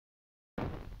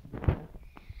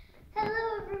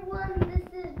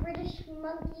Fish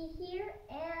Monkey here,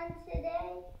 and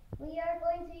today we are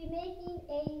going to be making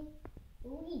a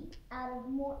leaf out of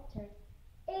mortar.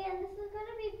 And this is going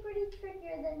to be pretty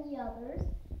trickier than the others,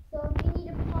 so if you need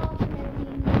to pause whenever you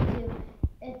need to,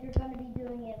 if you're going to be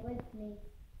doing it with me,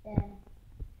 then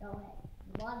go ahead.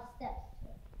 There's a lot of steps to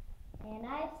it. And I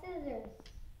have scissors.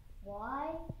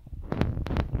 Why? If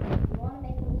you want to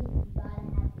make a leaf, you gotta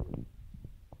have leaf.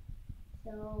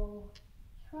 So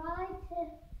try to.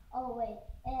 Oh wait,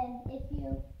 and if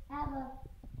you have a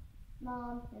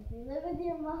mom, if you live with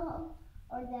your mom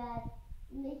or dad,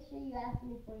 make sure you ask them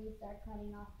before you start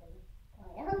cutting off the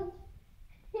plant.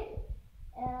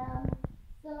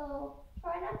 So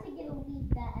try not to get a leaf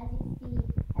that, as you see,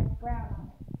 has brown on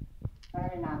it. Try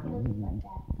to not get a leaf like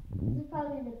that. This is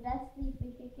probably the best leaf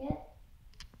we could get.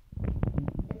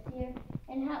 It's here,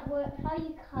 and how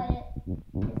you cut it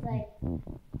is like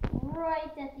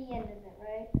right at the end of it,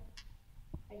 right?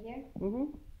 Right here?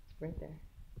 Right there.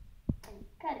 And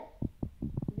cut it.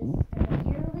 This is going to be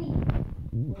your leaf.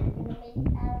 We're going to make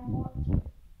it out of mortar.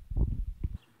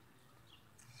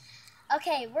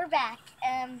 Okay, we're back.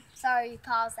 Sorry we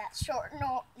paused that short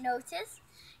notice.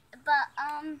 But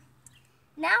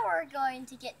now we're going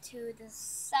to get to the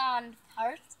sand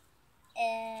part.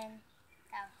 And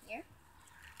down here,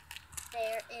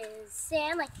 there is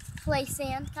sand, like play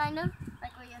sand kind of,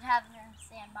 like what you'd have in your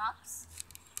sandbox.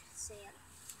 Sand.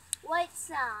 White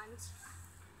sand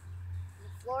in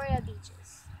the Florida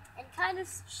beaches, and kind of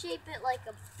shape it like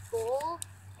a bowl,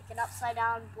 like an upside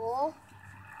down bowl.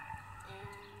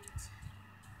 And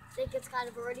I think it's kind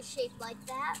of already shaped like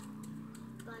that,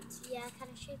 but yeah,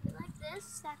 kind of shape it like this.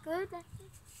 Is that good? That's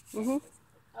good?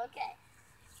 Okay.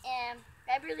 And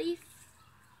grab your leaf,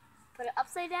 put it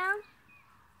upside down.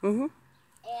 And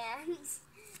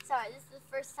sorry, this is the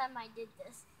first time I did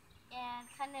this, and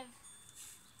kind of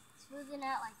smoothing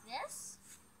out like this.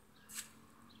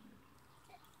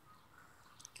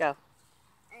 Go.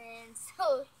 And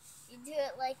so you do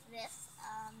it like this,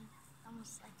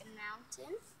 almost like a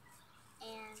mountain.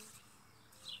 And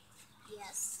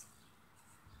yes,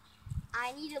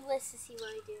 I need a list to see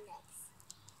what we do next.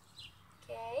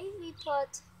 Okay, we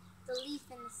put the leaf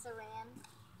in the saran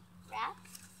wrap,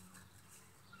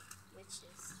 which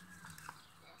is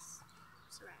this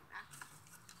saran wrap.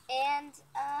 And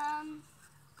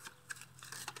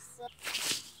so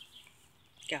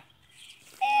Go.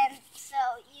 And so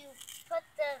you put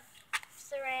the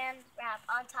saran wrap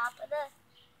on top of the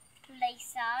play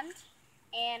sand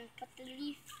and put the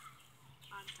leaf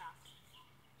on top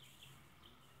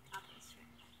of the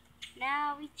saran wrap.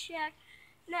 Now we check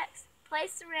next.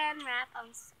 Place saran wrap on.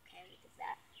 Okay, we did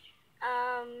that.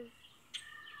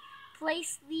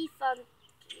 Place leaf on.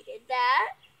 We did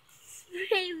that.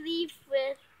 Spray leaf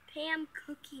with Pam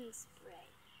cooking spray.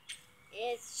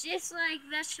 It's just like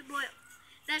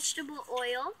vegetable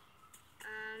oil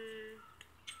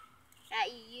that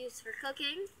you use for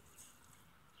cooking.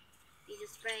 You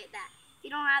just spray it that. If you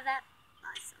don't have that,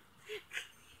 buy some.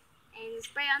 And you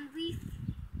spray on the leaf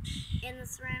in the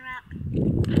saran wrap,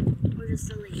 or just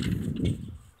the leaf.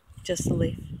 Just the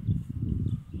leaf.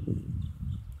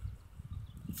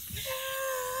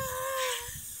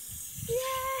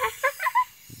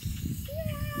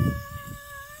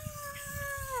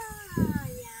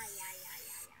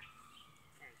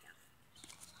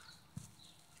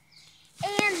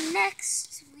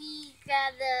 Next, we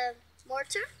grab the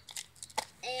mortar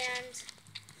and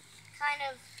kind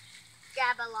of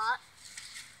grab a lot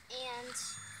and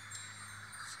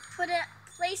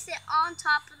place it on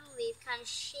top of the leaf, kind of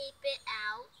shape it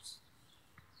out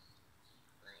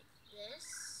like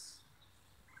this.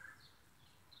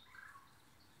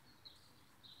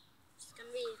 It's going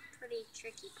to be a pretty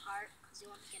tricky part because you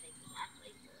want to get it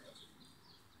exactly good.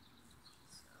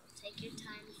 So take your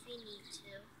time if you need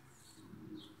to.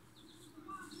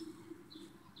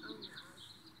 Oh no.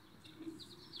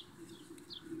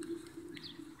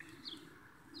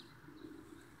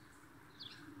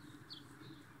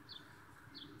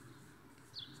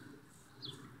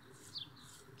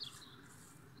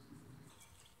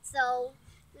 So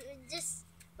just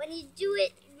when you do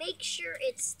it, make sure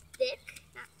it's thick,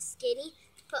 not skinny.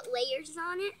 Put layers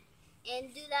on it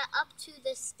and do that up to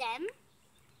the stem.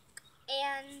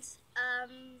 And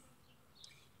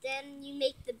then you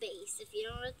make the base. If you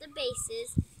don't know what the base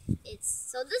is,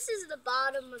 so this is the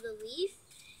bottom of the leaf,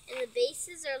 and the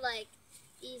bases are like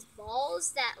these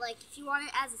balls that, like, if you want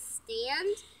it as a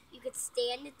stand, you could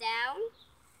stand it down,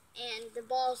 and the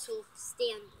balls will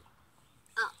stand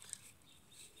up.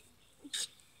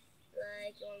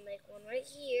 Like, you want to make one right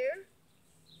here.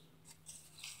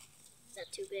 Is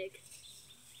that too big?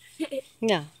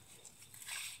 No.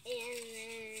 And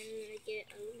then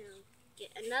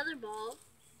get another ball.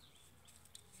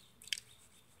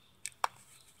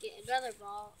 Get another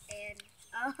ball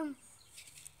and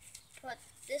put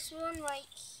this one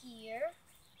right here.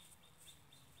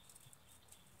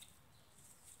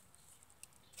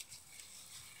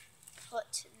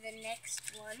 Put the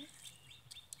next one.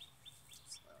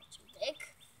 It's a little too big.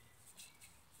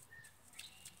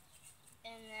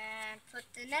 And then put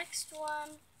the next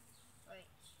one right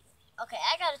here. Okay,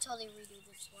 I gotta totally redo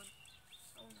this one.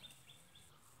 Oh no.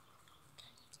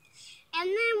 And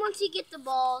then once you get the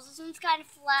balls, this one's kind of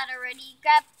flat already.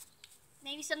 Grab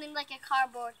maybe something like a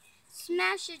cardboard.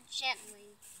 Smash it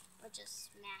gently, but just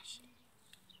smash it.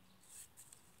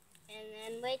 And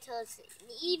then wait till it's an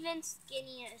even,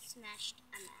 skinny, smashed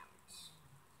amount.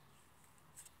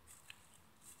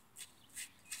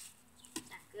 Is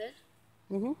that good?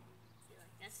 Mm-hmm. I feel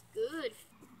like that's good.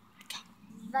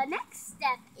 The next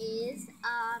step is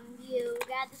you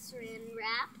grab the saran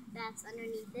wrap that's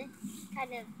underneath it,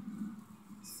 kind of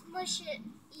smush it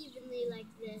evenly like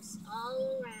this,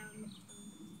 all around.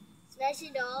 Smash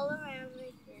it all around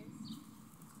like this.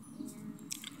 And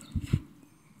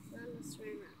on the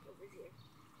saran wrap over here.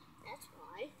 That's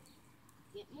why.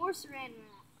 Get more saran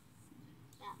wrap.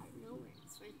 Nowhere.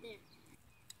 It's right there.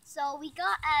 So we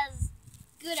got as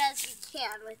good as we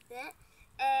can with it.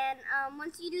 And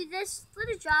once you do this, let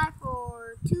it dry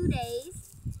for 2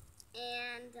 days.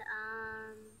 And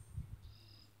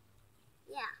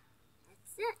yeah,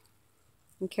 that's it.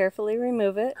 And carefully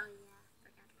remove it. Oh yeah,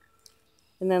 forgot about that.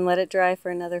 And then let it dry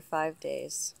for another 5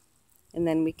 days. And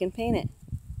then we can paint it.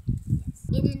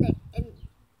 Yes.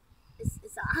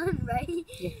 It's on, right?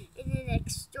 Yeah. In an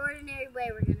extraordinary way,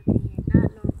 we're gonna paint it,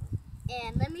 not normal.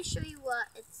 And let me show you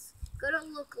what it's gonna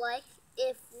look like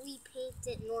if we paint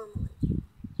it normally.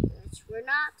 Which we're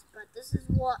not, but this is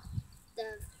what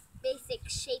the basic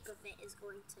shape of it is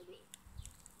going to be.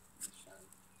 Let me show you.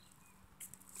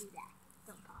 Do that.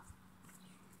 Don't pause.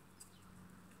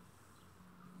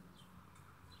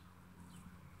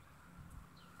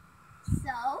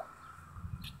 So,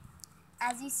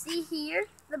 as you see here,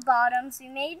 the bottoms we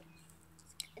made,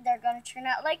 they're going to turn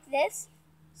out like this.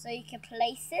 So you can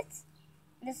place it.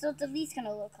 This is what the leaf's going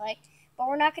to look like. But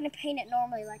we're not going to paint it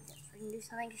normally like this. We're going to do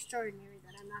something extraordinary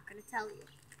that I'm not going to tell you.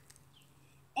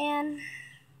 And is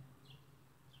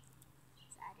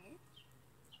that it?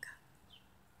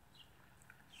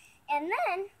 And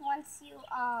then once you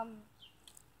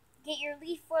get your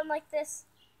leaf formed like this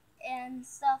and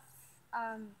stuff,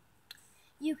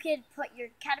 you could put your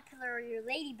caterpillar or your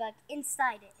ladybug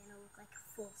inside it and it'll look like a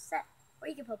full set. Or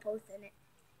you can put both in it.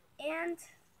 And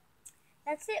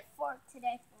that's it for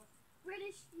today for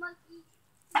British Monkey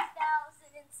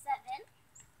 2007.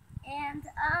 And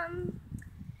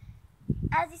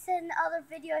as you said in the other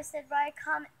video, I said write a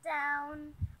comment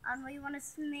down on what you want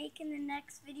us to make in the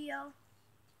next video.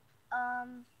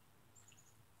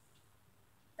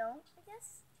 Don't, I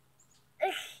guess?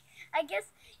 I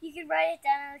guess you can write it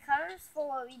down in the comments for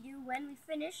what we do when we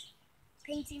finish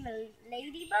painting the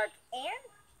ladybug and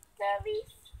the leaf,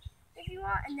 if you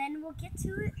want, and then we'll get to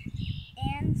it,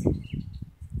 and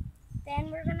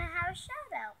then we're gonna have a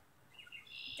shout out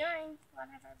during one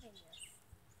of our videos.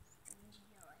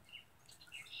 Enjoy.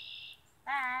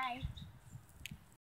 Bye.